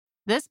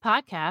This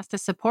podcast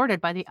is supported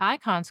by the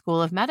Icahn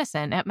School of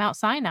Medicine at Mount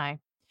Sinai,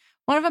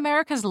 one of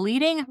America's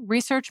leading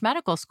research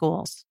medical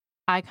schools.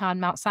 Icahn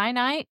Mount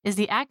Sinai is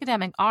the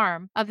academic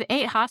arm of the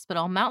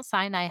 8-hospital Mount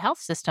Sinai Health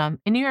System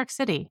in New York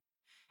City.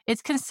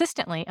 It's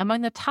consistently among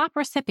the top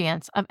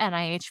recipients of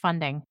NIH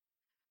funding.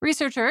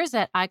 Researchers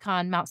at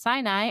Icahn Mount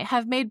Sinai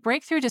have made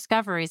breakthrough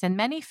discoveries in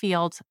many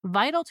fields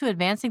vital to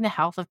advancing the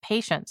health of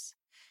patients,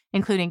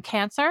 including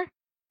cancer,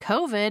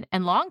 COVID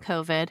and long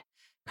COVID,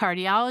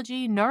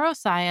 cardiology,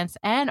 neuroscience,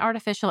 and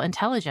artificial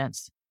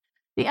intelligence.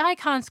 The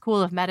Icahn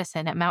School of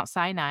Medicine at Mount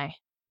Sinai.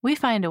 We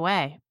find a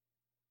way.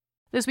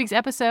 This week's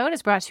episode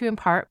is brought to you in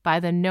part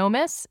by the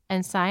NOMIS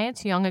and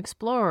Science Young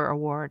Explorer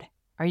Award.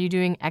 Are you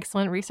doing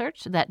excellent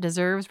research that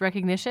deserves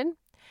recognition?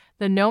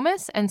 The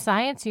NOMIS and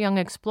Science Young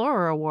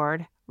Explorer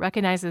Award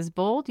recognizes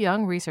bold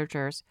young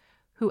researchers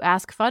who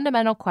ask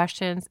fundamental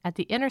questions at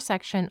the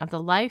intersection of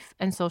the life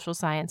and social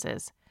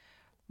sciences.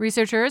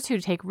 Researchers who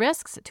take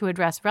risks to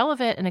address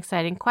relevant and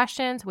exciting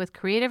questions with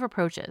creative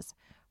approaches,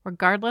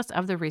 regardless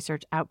of the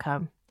research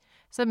outcome.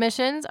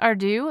 Submissions are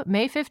due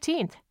May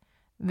 15th.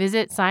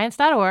 Visit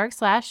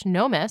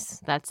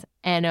science.org/NOMIS, that's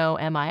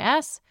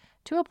NOMIS,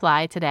 to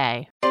apply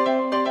today.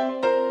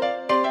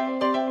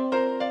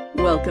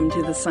 Welcome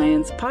to the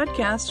Science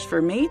Podcast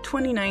for May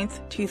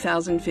 29th,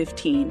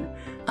 2015.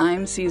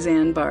 I'm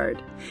Suzanne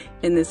Bard.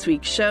 In this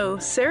week's show,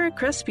 Sarah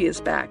Crespi is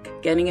back,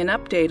 getting an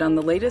update on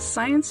the latest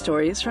science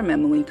stories from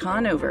Emily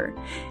Conover.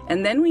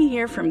 And then we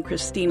hear from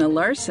Christina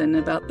Larson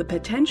about the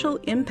potential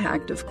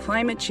impact of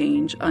climate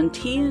change on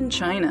tea in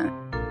China.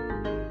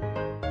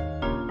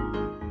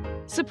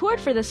 Support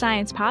for the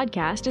Science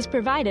Podcast is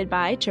provided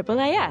by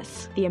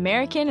AAAS, the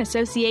American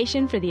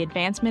Association for the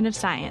Advancement of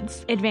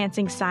Science,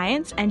 advancing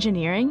science,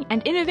 engineering,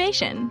 and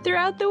innovation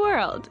throughout the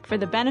world for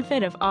the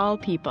benefit of all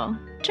people.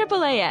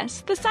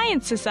 AAAS, the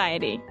Science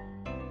Society.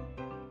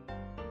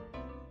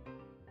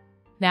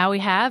 Now we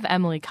have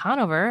Emily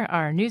Conover,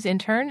 our news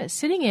intern,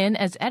 sitting in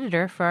as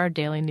editor for our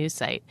daily news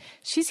site.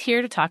 She's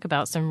here to talk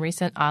about some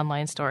recent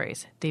online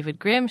stories. David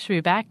Grimm should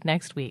be back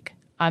next week.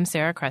 I'm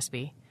Sarah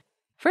Crespi.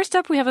 First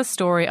up, we have a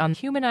story on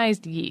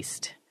humanized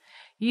yeast.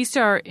 Yeast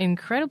are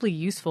incredibly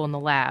useful in the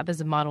lab as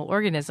a model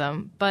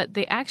organism, but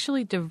they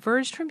actually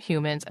diverged from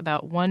humans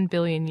about 1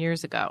 billion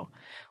years ago.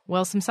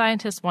 Well, some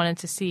scientists wanted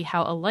to see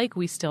how alike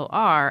we still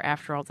are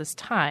after all this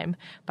time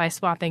by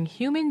swapping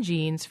human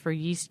genes for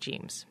yeast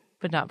genes,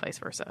 but not vice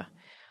versa.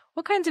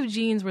 What kinds of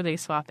genes were they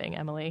swapping,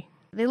 Emily?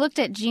 They looked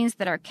at genes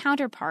that are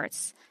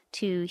counterparts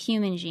to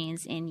human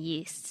genes in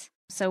yeasts.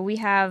 So we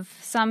have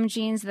some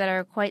genes that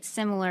are quite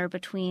similar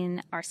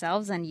between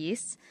ourselves and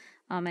yeasts.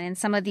 And in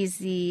some of these,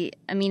 the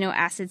amino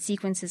acid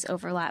sequences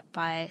overlap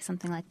by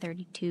something like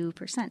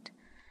 32%.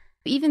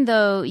 Even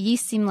though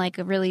yeast seem like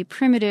a really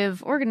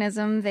primitive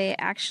organism, they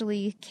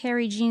actually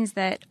carry genes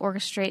that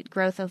orchestrate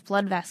growth of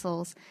blood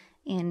vessels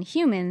in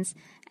humans.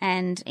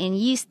 And in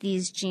yeast,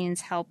 these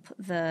genes help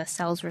the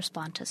cells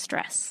respond to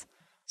stress.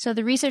 So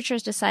the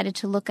researchers decided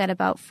to look at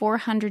about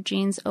 400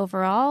 genes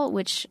overall,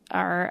 which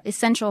are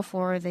essential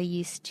for the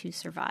yeast to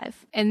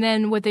survive. And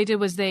then what they did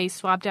was they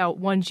swapped out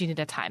one gene at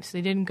a time. So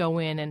they didn't go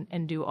in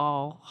and do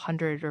all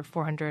 100 or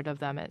 400 of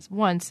them at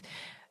once.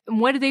 And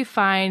what did they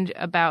find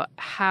about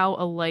how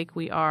alike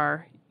we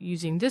are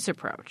using this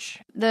approach?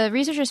 The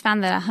researchers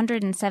found that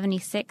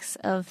 176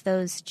 of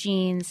those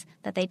genes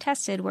that they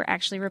tested were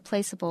actually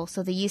replaceable.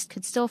 So the yeast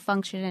could still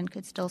function and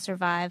could still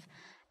survive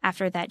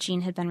after that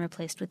gene had been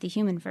replaced with the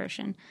human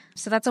version.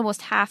 So that's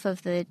almost half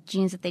of the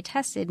genes that they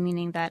tested,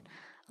 meaning that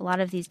a lot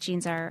of these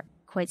genes are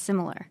quite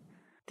similar.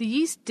 The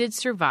yeast did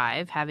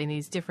survive, having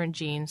these different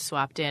genes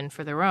swapped in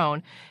for their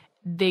own.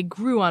 They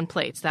grew on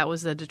plates. That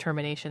was the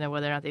determination of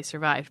whether or not they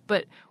survived.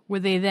 But were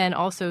they then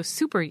also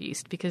super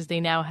yeast because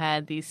they now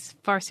had these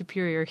far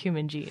superior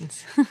human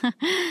genes?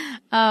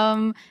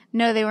 No,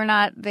 they were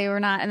not. They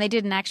were not. And they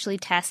didn't actually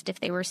test if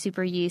they were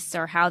super yeasts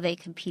or how they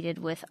competed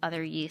with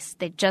other yeasts.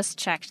 They just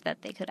checked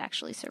that they could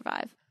actually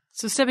survive.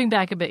 So stepping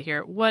back a bit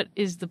here, what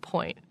is the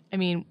point? I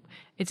mean,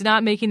 it's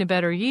not making a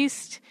better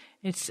yeast.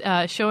 It's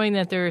showing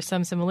that there is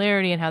some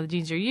similarity in how the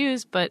genes are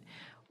used, but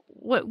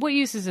what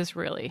use is this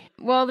really?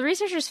 Well, the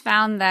researchers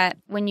found that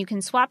when you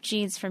can swap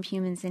genes from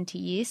humans into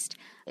yeast,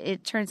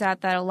 it turns out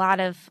that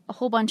a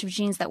whole bunch of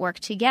genes that work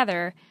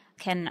together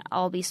can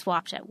all be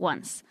swapped at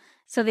once.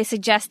 So they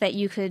suggest that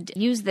you could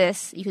use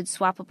this, you could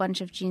swap a bunch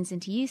of genes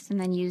into yeast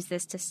and then use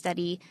this to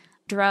study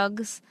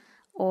drugs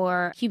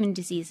or human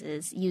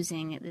diseases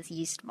using this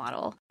yeast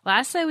model.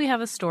 Lastly, we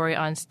have a story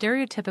on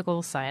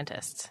stereotypical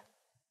scientists.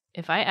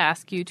 If I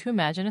ask you to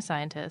imagine a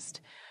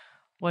scientist,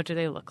 what do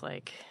they look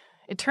like?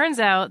 It turns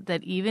out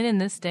that even in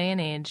this day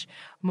and age,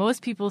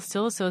 most people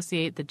still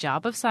associate the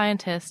job of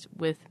scientist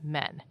with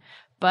men.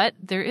 But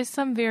there is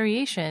some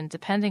variation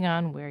depending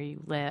on where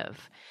you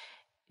live.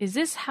 Is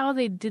this how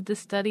they did the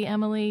study,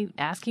 Emily,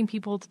 asking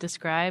people to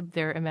describe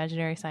their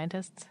imaginary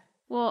scientists?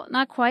 Well,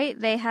 not quite.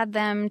 They had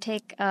them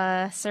take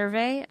a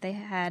survey. They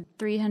had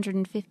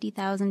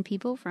 350,000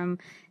 people from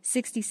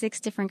 66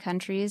 different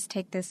countries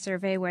take this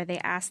survey where they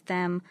asked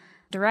them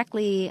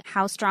directly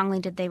how strongly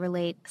did they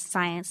relate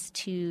science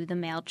to the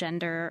male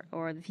gender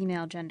or the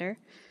female gender.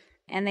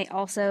 And they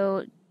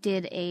also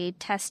did a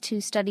test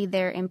to study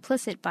their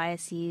implicit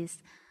biases,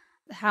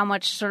 how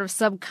much sort of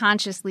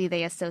subconsciously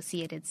they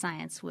associated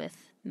science with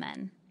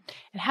men.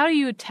 And how do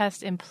you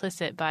test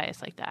implicit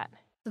bias like that?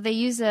 So they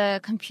use a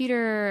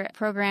computer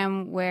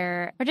program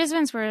where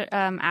participants were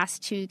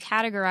asked to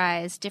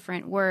categorize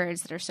different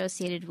words that are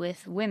associated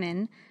with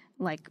women,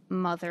 like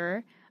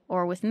mother,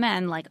 or with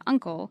men, like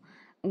uncle,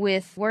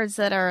 with words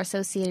that are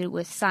associated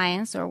with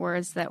science or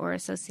words that were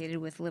associated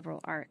with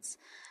liberal arts.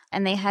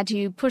 And they had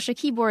to push a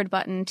keyboard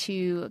button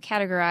to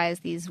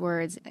categorize these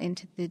words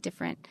into the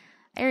different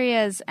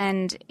areas.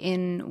 And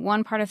in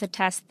one part of the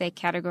test, they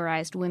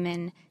categorized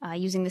women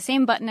using the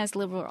same button as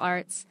liberal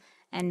arts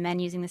and men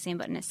using the same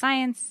button as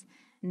science.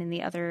 And in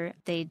the other,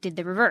 they did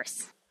the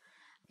reverse.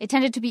 It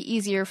tended to be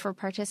easier for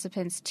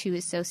participants to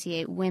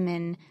associate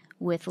women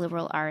with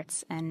liberal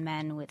arts and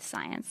men with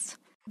science.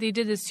 They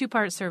did this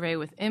two-part survey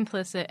with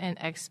implicit and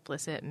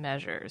explicit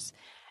measures.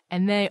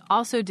 And they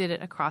also did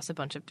it across a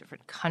bunch of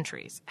different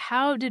countries.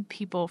 How did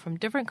people from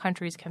different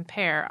countries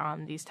compare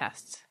on these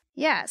tests?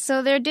 Yeah,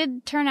 so there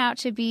did turn out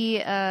to be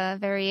a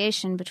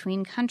variation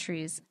between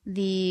countries.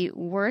 The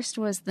worst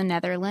was the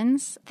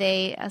Netherlands.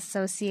 They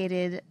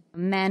associated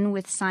men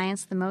with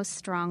science the most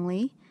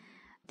strongly.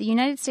 The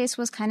United States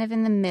was kind of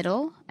in the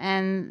middle,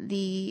 and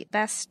the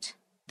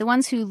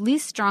ones who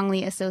least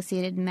strongly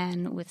associated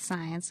men with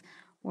science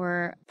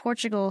were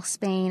Portugal,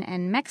 Spain,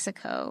 and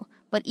Mexico.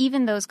 But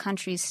even those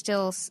countries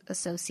still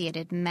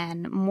associated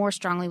men more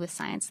strongly with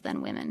science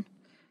than women.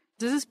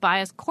 Does this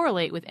bias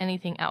correlate with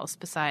anything else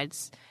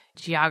besides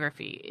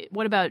geography?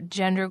 What about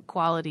gender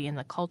equality in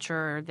the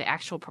culture, the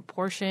actual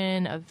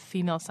proportion of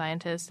female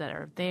scientists that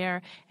are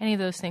there? Any of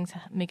those things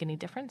make any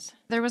difference?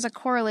 There was a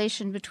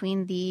correlation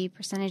between the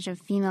percentage of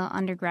female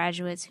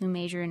undergraduates who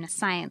major in a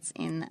science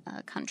in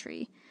a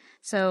country.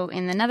 So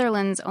in the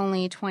Netherlands,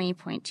 only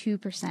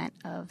 20.2%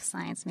 of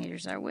science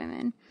majors are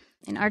women.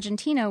 In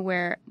Argentina,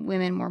 where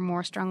women were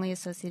more strongly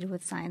associated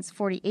with science,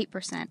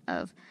 48%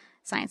 of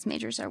science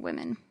majors are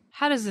women.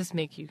 How does this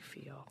make you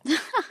feel?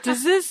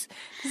 Does this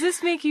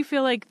make you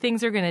feel like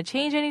things are going to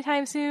change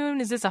anytime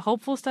soon? Is this a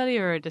hopeful study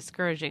or a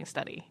discouraging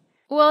study?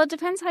 Well, it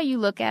depends how you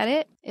look at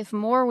it. If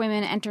more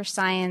women enter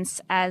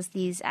science as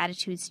these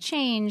attitudes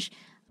change,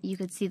 you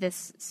could see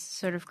this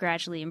sort of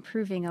gradually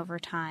improving over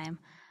time.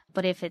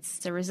 But if it's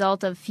the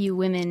result of few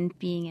women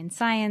being in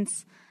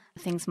science,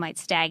 things might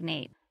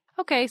stagnate.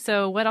 Okay,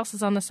 so what else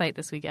is on the site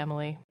this week,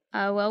 Emily?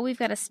 Well, we've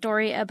got a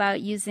story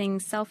about using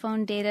cell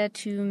phone data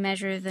to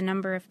measure the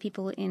number of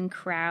people in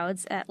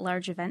crowds at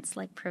large events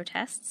like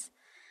protests.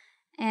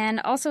 And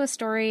also a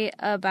story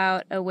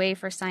about a way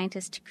for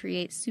scientists to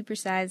create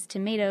supersized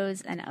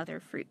tomatoes and other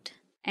fruit.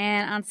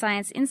 And on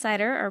Science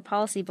Insider, our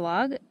policy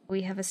blog,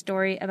 we have a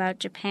story about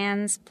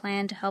Japan's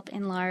plan to help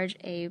enlarge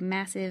a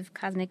massive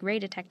cosmic ray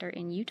detector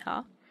in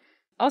Utah.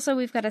 Also,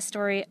 we've got a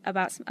story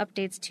about some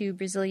updates to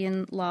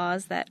Brazilian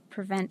laws that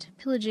prevent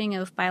pillaging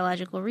of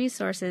biological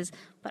resources,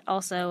 but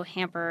also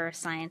hamper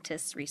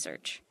scientists'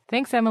 research.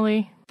 Thanks,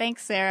 Emily.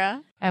 Thanks,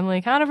 Sarah.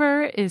 Emily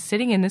Conover is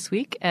sitting in this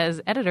week as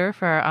editor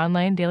for our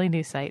online daily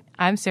news site.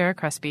 I'm Sarah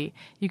Crespi.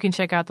 You can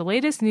check out the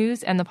latest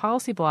news and the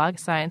policy blog,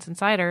 Science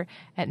Insider,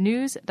 at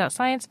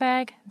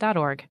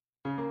news.sciencemag.org.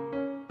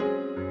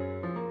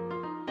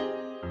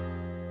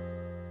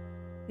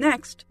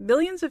 Next,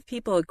 billions of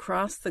people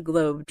across the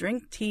globe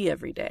drink tea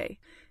every day.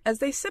 As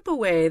they sip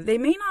away, they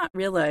may not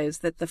realize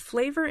that the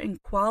flavor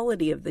and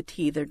quality of the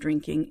tea they're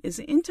drinking is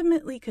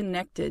intimately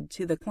connected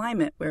to the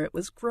climate where it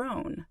was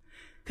grown.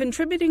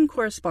 Contributing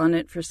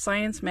correspondent for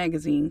Science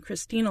magazine,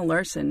 Christina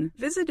Larson,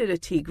 visited a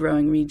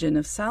tea-growing region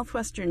of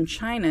southwestern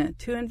China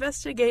to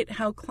investigate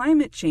how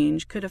climate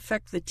change could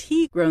affect the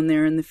tea grown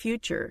there in the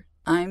future.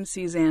 I'm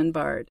Suzanne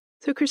Bard.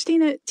 So,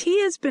 Christina, tea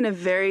has been a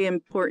very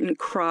important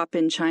crop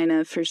in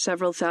China for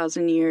several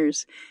thousand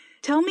years.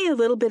 Tell me a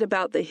little bit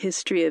about the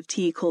history of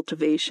tea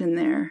cultivation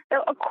there.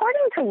 So,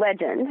 according to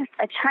legend,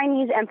 a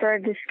Chinese emperor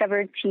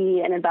discovered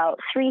tea in about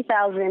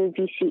 3000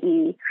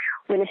 BCE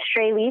when a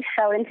stray leaf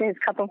fell into his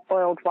cup of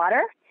boiled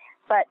water.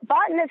 But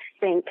botanists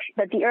think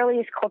that the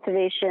earliest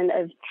cultivation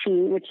of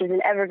tea, which is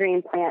an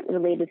evergreen plant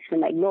related to the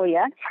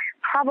magnolia,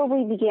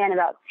 probably began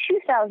about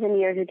 2,000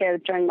 years ago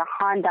during the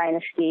Han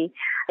Dynasty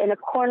in a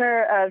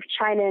corner of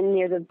China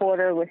near the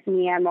border with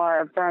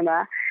Myanmar or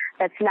Burma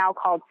that's now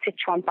called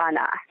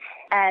Sichuanbana.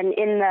 And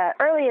in the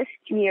earliest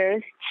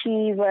years,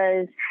 tea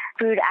was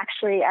brewed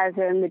actually as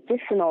a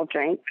medicinal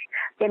drink.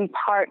 In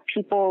part,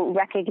 people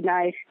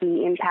recognized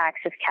the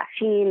impacts of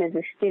caffeine as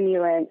a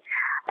stimulant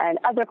and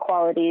other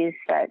qualities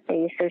that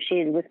they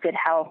associated with good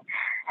health.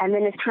 And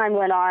then as time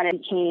went on,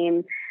 it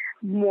became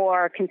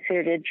more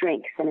considered a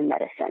drink than a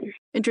medicine.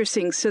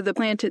 Interesting. So the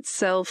plant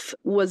itself,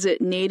 was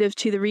it native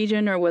to the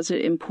region or was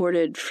it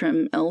imported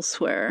from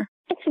elsewhere?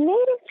 It's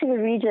native to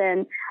the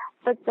region,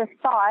 but the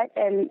thought,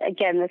 and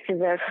again, this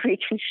is a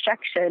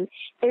reconstruction,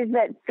 is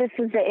that this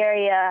is the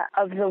area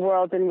of the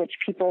world in which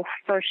people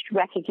first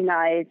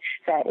recognized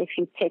that if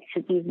you picked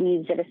these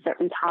leaves at a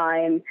certain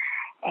time,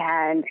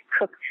 and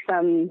cooked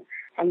them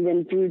and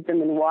then brewed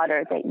them in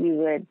water, that you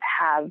would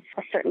have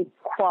a certain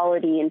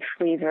quality and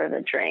flavor of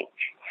a drink.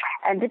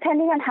 And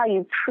depending on how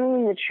you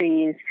prune the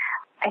trees,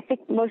 I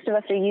think most of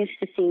us are used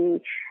to seeing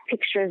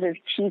pictures of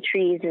tea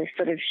trees as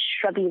sort of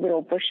shrubby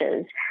little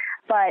bushes.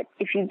 But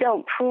if you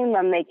don't prune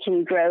them, they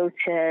can grow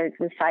to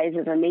the size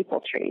of a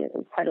maple tree,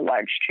 quite a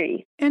large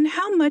tree. And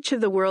how much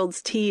of the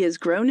world's tea is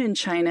grown in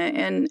China,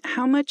 and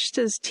how much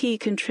does tea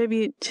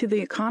contribute to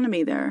the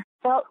economy there?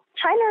 Well,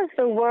 China is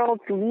the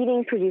world's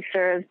leading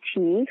producer of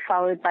tea,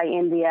 followed by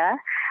India.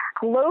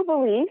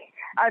 Globally,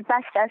 our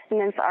best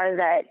estimates are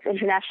that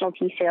international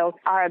tea sales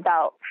are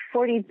about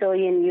 $40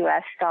 billion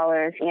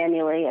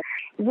annually.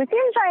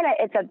 Within China,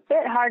 it's a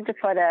bit hard to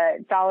put a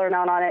dollar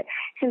amount on it,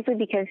 simply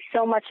because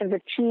so much of the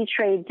tea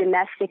trade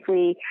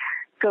domestically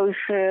goes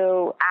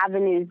through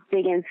avenues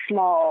big and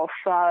small,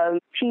 from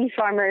tea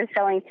farmers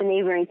selling to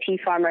neighboring tea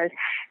farmers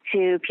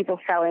to people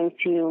selling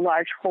to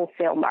large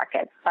wholesale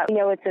markets. But we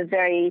know it's a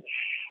very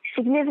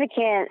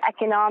significant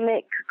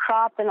economic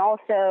crop and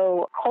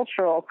also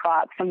cultural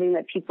crop, something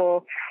that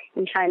people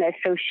in China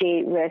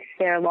associate with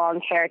their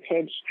long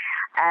heritage.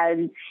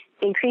 And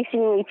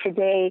increasingly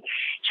today,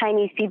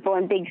 Chinese people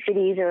in big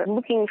cities are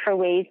looking for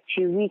ways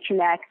to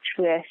reconnect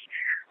with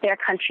their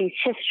country's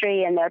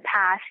history and their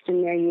past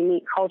and their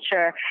unique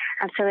culture.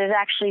 And so there's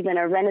actually been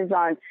a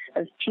renaissance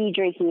of tea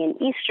drinking in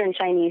eastern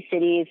Chinese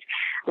cities,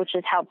 which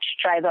has helped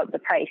drive up the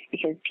price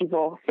because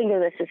people think of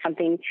this as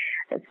something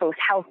that's both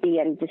healthy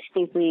and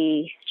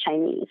distinctly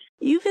Chinese.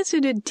 You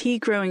visited tea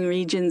growing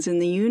regions in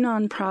the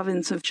Yunnan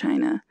province of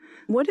China.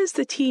 What is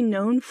the tea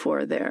known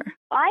for there?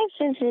 I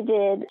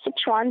visited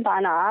Sichuan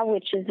Bana,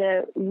 which is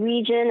a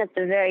region at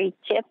the very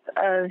tip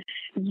of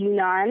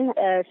Yunnan,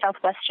 a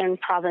southwestern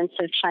province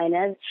of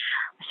China.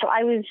 So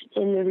I was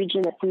in the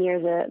region that's near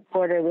the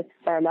border with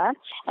Burma.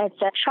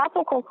 It's a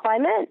tropical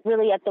climate,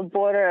 really at the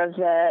border of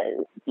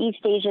the East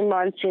Asian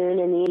monsoon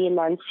and the Indian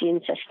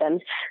monsoon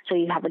systems. So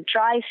you have a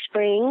dry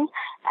spring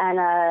and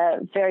a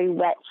very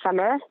wet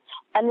summer.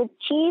 And the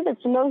tea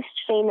that's most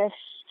famous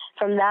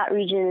from that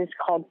region is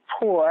called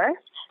pour,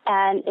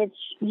 and it's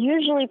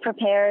usually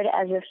prepared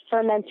as a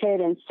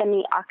fermented and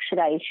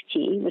semi-oxidized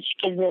tea, which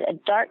gives it a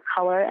dark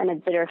color and a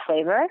bitter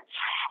flavor,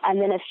 and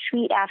then a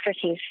sweet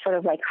aftertaste, sort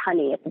of like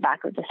honey at the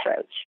back of the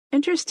throat.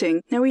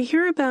 Interesting. Now, we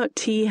hear about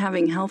tea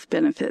having health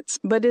benefits,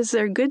 but is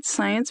there good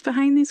science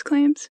behind these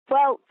claims?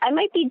 Well, I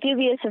might be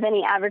dubious of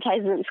any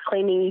advertisements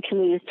claiming you can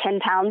lose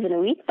 10 pounds in a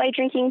week by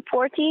drinking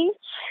pour tea.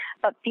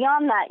 But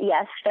beyond that,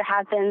 yes, there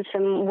have been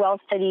some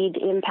well-studied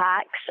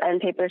impacts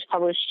and papers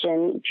published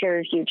in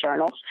peer-reviewed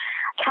journals.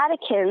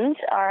 Catechins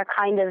are a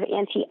kind of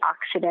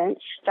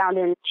antioxidants found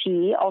in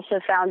tea,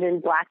 also found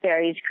in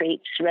blackberries,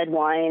 grapes, red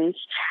wines.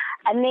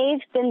 And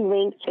they've been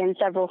linked in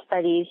several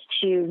studies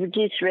to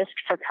reduce risk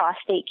for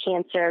prostate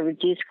cancer,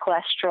 reduce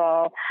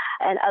cholesterol,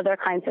 and other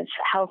kinds of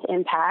health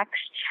impacts.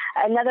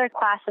 Another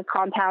class of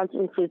compounds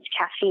includes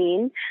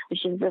caffeine,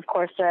 which is, of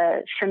course,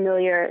 a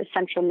familiar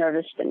central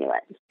nervous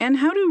stimulant. And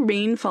how do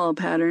rainfall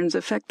patterns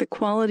affect the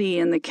quality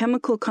and the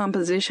chemical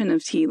composition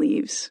of tea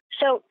leaves?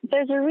 So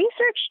there's a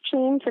research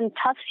team from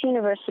Tufts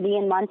University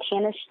and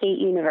Montana State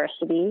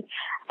University,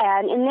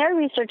 and in their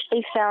research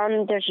they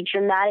found there's a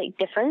dramatic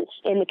difference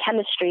in the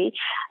chemistry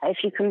if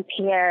you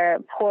compare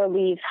pour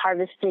leaves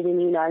harvested in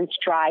Yunnan's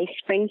dry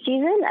spring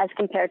season as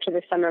compared to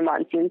the summer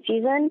monsoon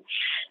season.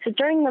 So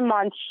during the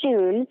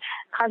monsoon,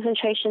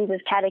 concentrations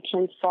of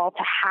catechins fall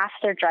to half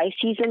their dry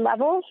season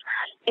levels.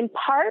 In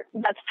part,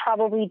 that's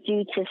probably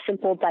due to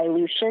simple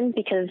dilution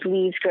because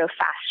leaves grow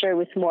faster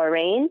with more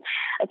rain.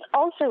 It's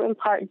also in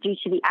part due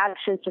to the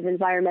absence of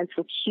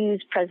environmental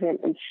cues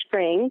present in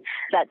spring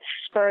that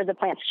spur the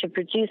plants to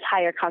produce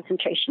higher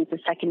concentrations of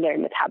secondary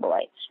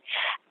metabolites.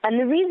 And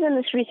the reason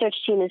this research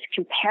team is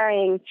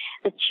comparing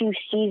the two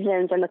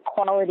seasons and the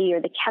quality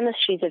or the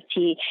chemistries of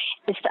tea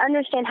is to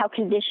understand how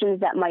conditions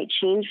that might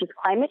change with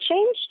climate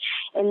change,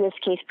 in this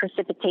case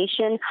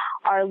precipitation,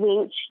 are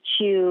linked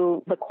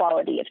to the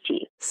quality of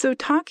tea. So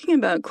talking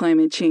about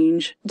climate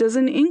change, does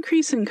an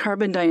increase in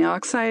carbon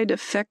dioxide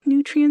affect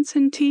nutrients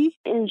in tea?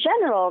 In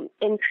general,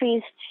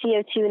 increased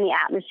CO2 in the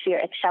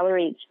atmosphere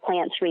accelerates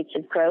plants' rates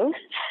of growth,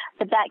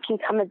 but that can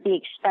come at the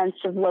expense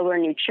of lower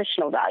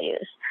nutritional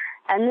values.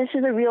 And this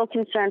is a real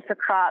concern for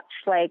crops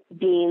like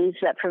beans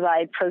that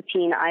provide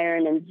protein,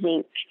 iron, and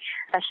zinc,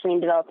 especially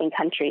in developing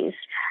countries.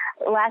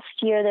 Last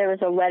year, there was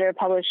a letter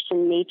published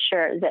in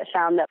Nature that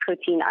found that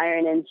protein,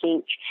 iron, and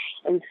zinc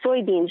in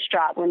soybeans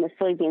dropped when the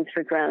soybeans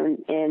were grown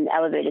in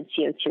elevated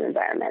CO2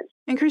 environments.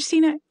 And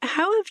Christina,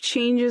 how have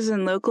changes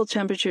in local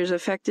temperatures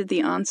affected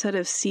the onset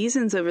of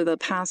seasons over the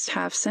past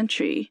half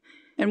century?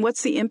 And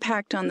what's the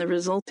impact on the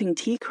resulting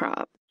tea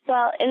crop?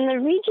 Well, in the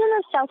region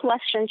of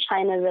southwestern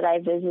China that I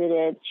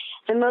visited,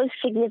 the most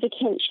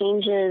significant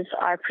changes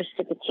are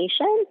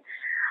precipitation.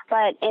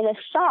 But in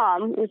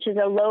Assam, which is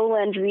a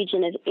lowland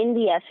region of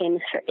India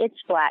famous for its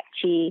black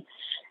tea,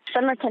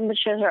 summer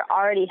temperatures are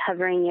already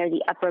hovering near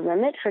the upper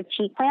limit for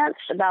tea plants,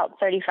 about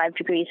 35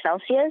 degrees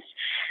Celsius.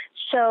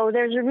 So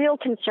there's a real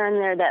concern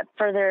there that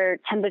further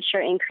temperature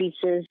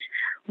increases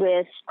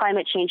with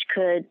climate change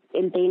could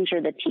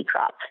endanger the tea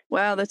crop.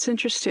 Wow, that's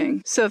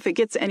interesting. So if it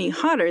gets any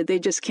hotter, they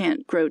just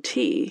can't grow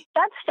tea.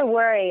 That's the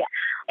worry.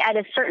 At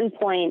a certain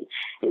point,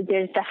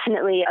 there's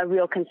definitely a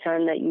real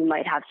concern that you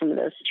might have some of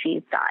those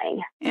trees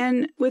dying.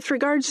 And with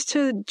regards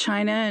to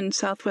China and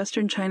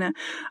southwestern China,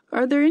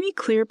 are there any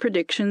clear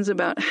predictions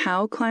about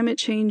how climate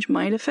change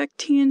might affect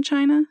tea in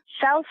China?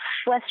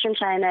 Southwestern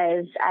China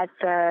is at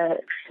the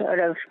sort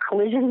of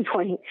collision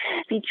point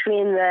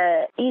between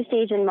the East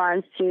Asian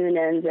monsoon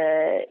and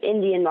the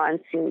Indian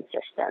monsoon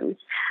systems.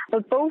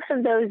 But both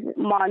of those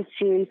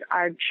monsoons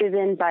are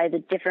driven by the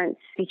difference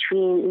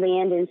between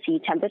land and sea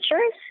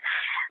temperatures.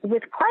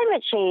 With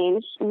climate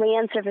change,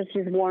 land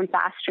surfaces warm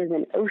faster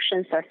than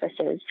ocean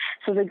surfaces,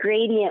 so the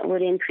gradient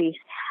would increase.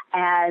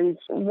 And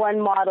one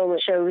model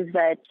shows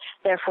that,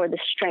 therefore, the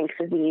strength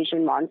of the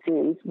Asian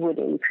monsoons would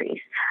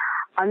increase.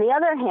 On the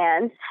other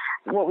hand,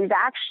 what we've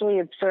actually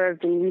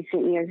observed in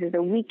recent years is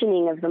a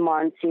weakening of the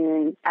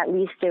monsoon, at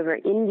least over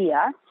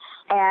India.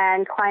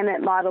 And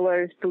climate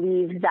modelers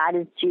believe that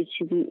is due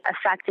to the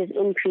effect of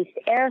increased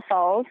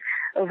aerosols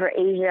over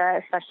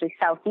Asia, especially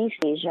Southeast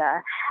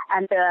Asia.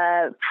 And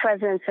the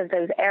presence of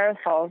those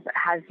aerosols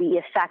has the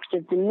effect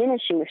of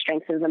diminishing the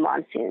strength of the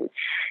monsoon.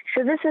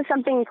 So this is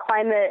something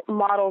climate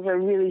models are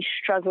really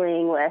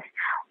struggling with,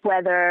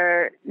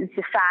 whether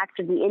the fact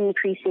of the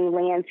increasing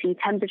land sea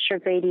temperature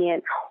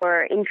gradient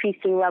or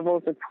increasing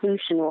levels of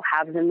pollution will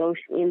have the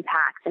most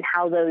impact, and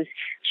how those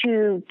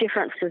two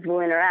differences will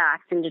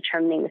interact in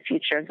determining the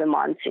future of the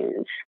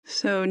monsoons.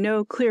 So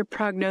no clear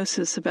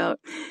prognosis about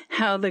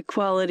how the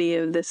quality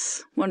of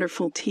this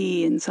wonderful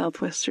tea in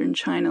southwestern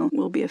China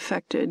will be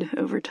affected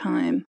over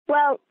time.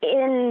 Well,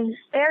 in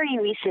very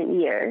recent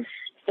years,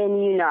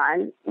 in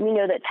Yunnan, we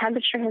know that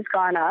temperature has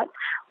gone up.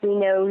 We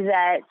know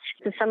that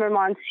the summer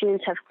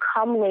monsoons have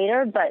come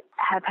later but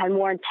have had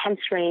more intense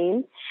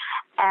rain,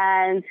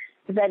 and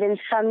that in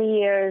some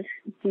years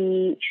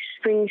the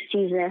spring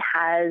season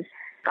has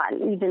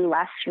gotten even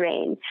less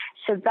rain.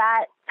 So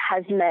that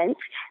has meant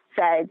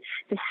that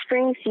the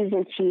spring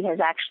season tea has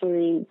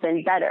actually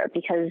been better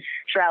because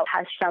drought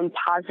has some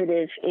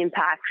positive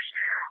impacts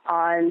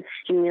on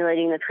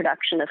stimulating the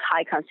production of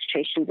high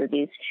concentrations of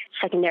these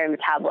secondary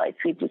metabolites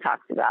we've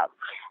talked about.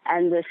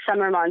 And the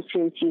summer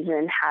monsoon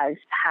season has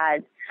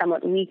had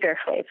somewhat weaker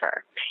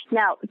flavor.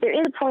 Now, there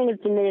is a point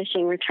of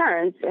diminishing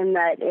returns in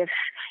that if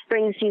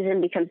spring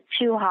season becomes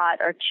too hot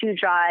or too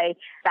dry,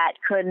 that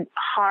could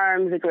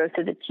harm the growth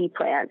of the tea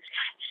plants.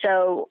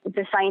 So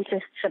the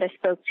scientists that I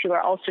spoke to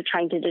are also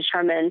trying to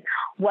determine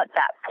what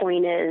that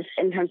point is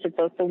in terms of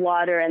both the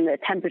water and the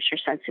temperature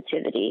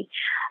sensitivity.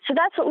 So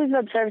that's what we've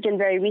observed in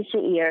very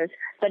recent years.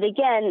 But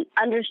again,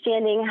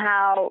 understanding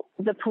how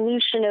the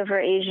pollution over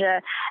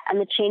Asia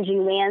and the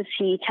changing land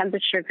sea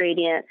temperature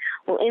gradient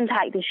will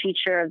impact the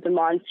future of the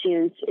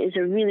monsoons is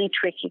a really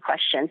tricky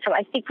question. So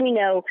I think we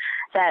know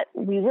that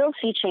we will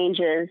see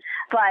changes,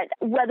 but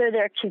whether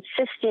they're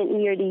consistent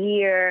year to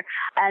year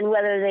and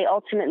whether they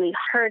ultimately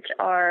hurt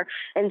or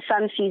in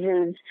some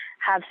seasons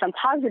have some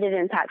positive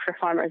impact for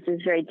farmers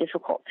is very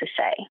difficult to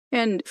say.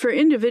 And for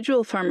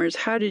individual farmers,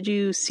 how did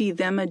you see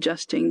them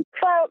adjusting?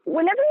 Well,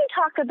 whenever you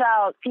talk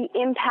about the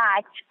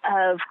impact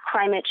of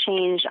climate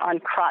change on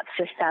crop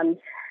systems,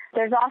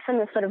 there's often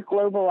this sort of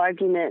global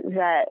argument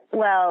that,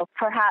 well,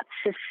 perhaps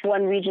if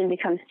one region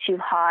becomes too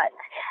hot,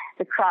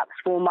 the crops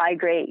will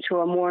migrate to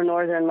a more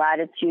northern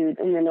latitude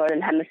in the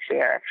northern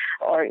hemisphere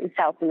or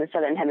south in the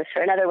southern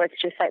hemisphere. In other words,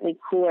 to a slightly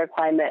cooler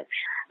climate.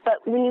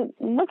 But when you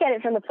look at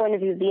it from the point of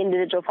view of the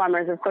individual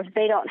farmers, of course,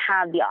 they don't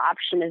have the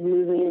option of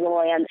moving the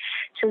land.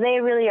 So they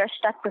really are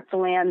stuck with the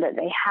land that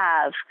they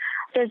have.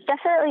 There's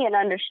definitely an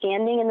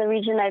understanding in the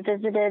region I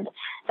visited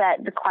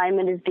that the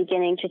climate is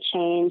beginning to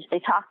change. They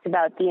talked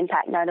about the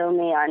impact not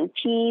only on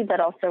tea,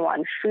 but also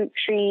on fruit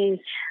trees.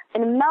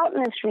 In a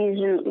mountainous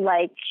region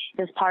like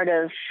this part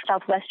of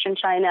southwestern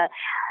China,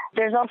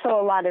 there's also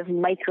a lot of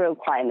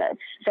microclimates.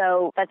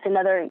 So that's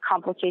another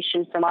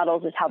complication for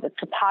models is how the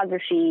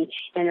topography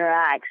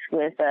interacts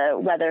with the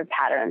weather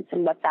patterns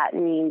and what that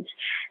means.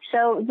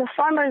 So the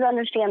farmers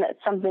understand that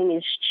something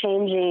is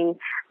changing,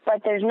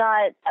 but there's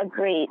not a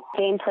great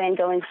game plan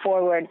going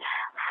forward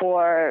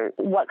for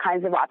what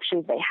kinds of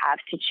options they have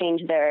to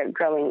change their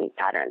growing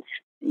patterns.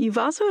 You've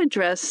also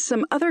addressed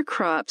some other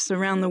crops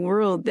around the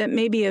world that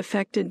may be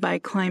affected by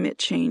climate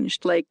change,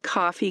 like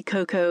coffee,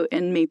 cocoa,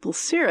 and maple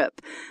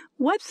syrup.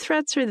 What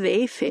threats are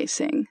they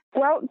facing?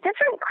 Well,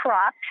 different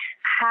crops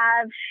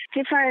have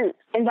different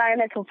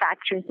environmental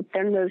factors that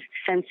they're most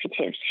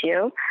sensitive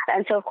to.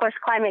 And so, of course,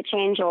 climate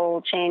change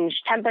will change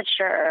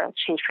temperature,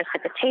 change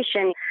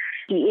precipitation,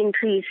 the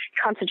increased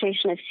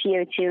concentration of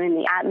CO2 in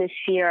the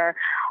atmosphere,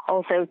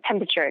 also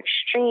temperature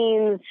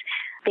extremes,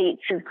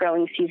 dates of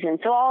growing season.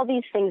 So all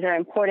these things are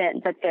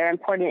important, but they're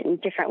important in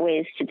different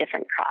ways to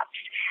different crops.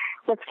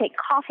 Let's take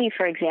coffee,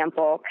 for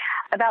example.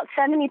 About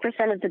 70%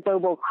 of the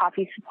global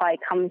coffee supply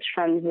comes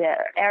from the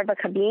Araba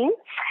Cabine.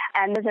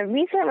 And there's a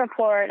recent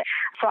report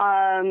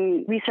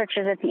from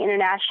researchers at the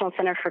International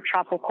Center for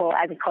Tropical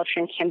Agriculture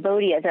in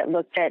Cambodia that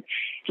looked at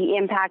the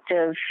impact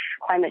of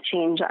climate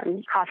change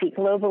on coffee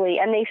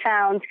globally. And they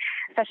found,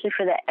 especially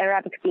for the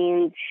Arabic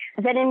beans,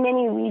 that in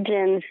many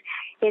regions,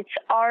 it's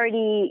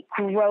already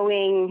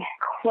growing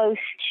close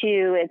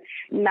to its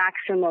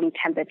maximum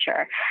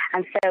temperature.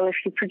 And so if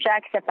you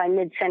project that by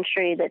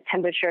mid-century that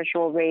temperatures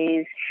will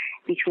raise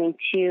between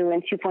 2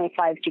 and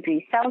 2.5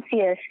 degrees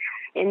Celsius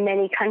in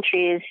many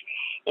countries,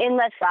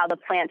 unless allow the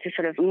plant to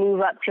sort of move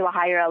up to a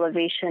higher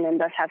elevation and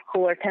thus have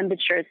cooler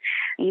temperatures,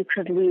 you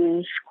could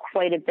lose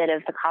quite a bit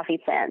of the coffee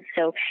plants.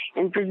 So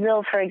in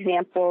Brazil, for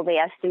example, they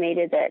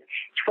estimated that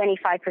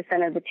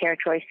 25% of the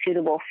territory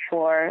suitable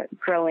for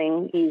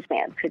growing these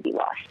plants could be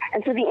lost.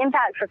 And so the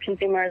impact for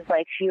consumers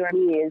like you or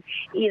me is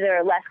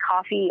either less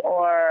coffee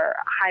or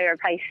higher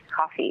priced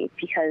coffee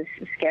because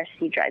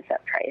scarcity drives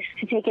up price.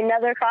 To take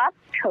another crop,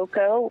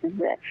 cocoa is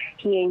the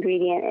key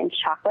ingredient in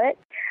chocolate.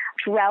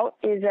 Drought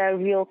is a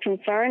real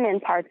concern in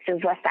parts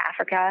of West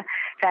Africa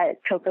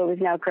that cocoa is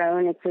now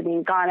grown,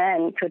 including Ghana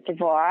and Cote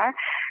d'Ivoire.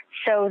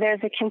 So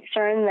there's a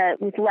concern that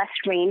with less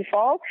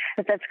rainfall,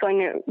 that's going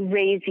to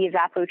raise the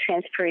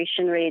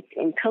evapotranspiration rates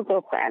in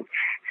cocoa plants.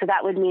 So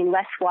that would mean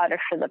less water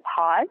for the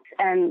pods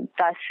and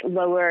thus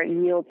lower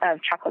yield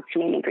of chocolate's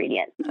main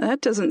ingredient. That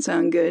doesn't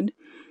sound good.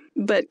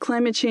 But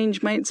climate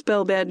change might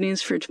spell bad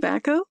news for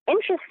tobacco?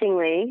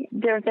 Interestingly,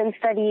 there have been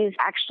studies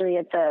actually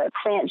at the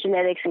Plant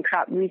Genetics and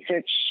Crop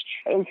Research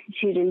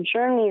Institute in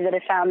Germany that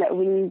have found that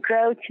when you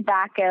grow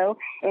tobacco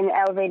in an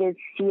elevated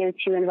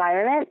CO2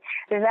 environment,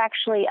 there's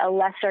actually a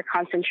lesser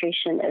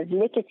concentration of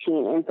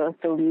nicotine in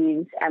both the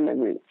leaves and the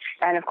roots.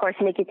 And of course,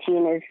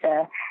 nicotine is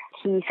the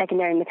key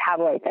secondary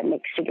metabolite that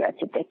makes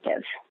cigarettes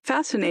addictive.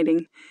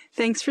 Fascinating.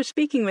 Thanks for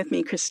speaking with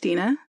me,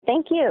 Christina.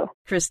 Thank you.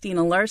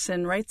 Christina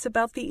Larson writes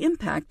about the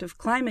impact of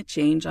climate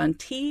change on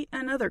tea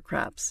and other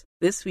crops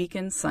this week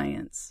in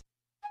Science.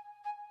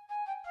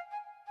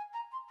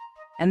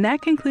 And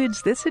that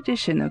concludes this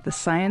edition of the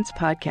Science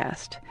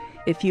Podcast.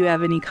 If you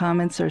have any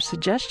comments or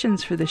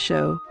suggestions for the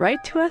show,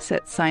 write to us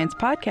at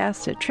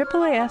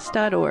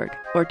sciencepodcast@AAAS.org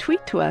or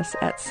tweet to us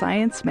at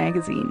Science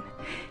Magazine.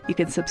 You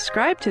can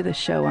subscribe to the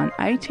show on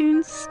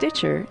iTunes,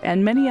 Stitcher,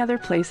 and many other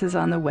places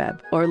on the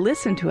web, or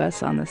listen to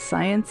us on the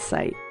Science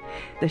site.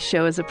 The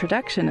show is a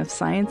production of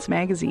Science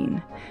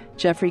Magazine.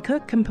 Jeffrey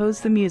Cook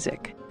composed the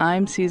music.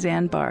 I'm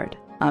Suzanne Bard.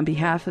 On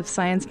behalf of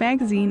Science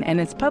Magazine and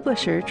its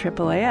publisher,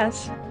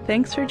 AAAS,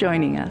 thanks for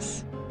joining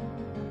us.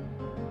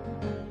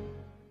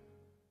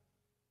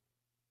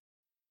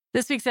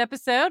 This week's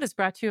episode is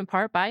brought to you in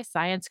part by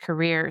Science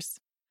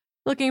Careers.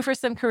 Looking for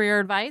some career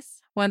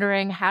advice?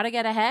 Wondering how to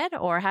get ahead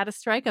or how to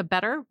strike a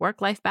better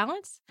work-life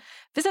balance?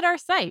 Visit our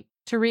site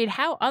to read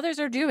how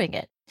others are doing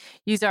it.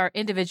 Use our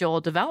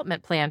individual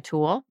development plan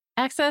tool,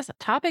 access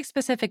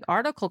topic-specific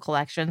article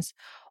collections,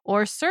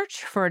 or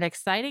search for an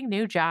exciting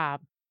new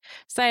job.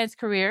 Science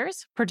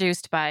Careers,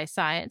 produced by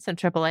Science and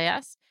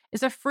AAAS,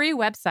 is a free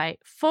website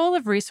full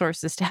of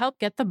resources to help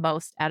get the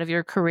most out of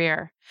your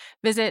career.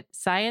 Visit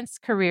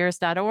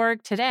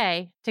sciencecareers.org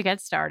today to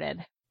get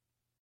started.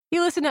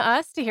 You listen to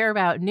us to hear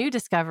about new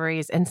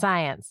discoveries in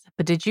science,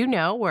 but did you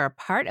know we're a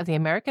part of the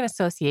American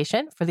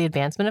Association for the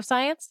Advancement of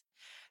Science?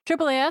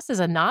 AAAS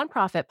is a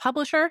nonprofit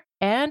publisher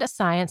and a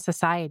science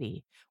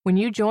society. When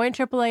you join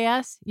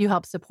AAAS, you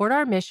help support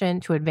our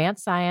mission to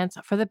advance science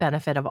for the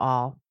benefit of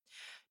all.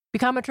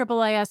 Become a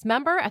AAAS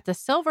member at the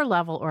silver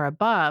level or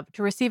above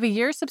to receive a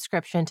year's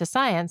subscription to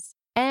Science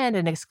and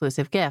an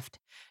exclusive gift.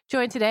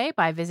 Join today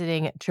by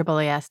visiting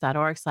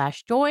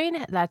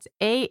AAAS.org/join. That's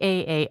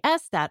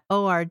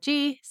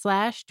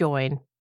AAAS.org/join.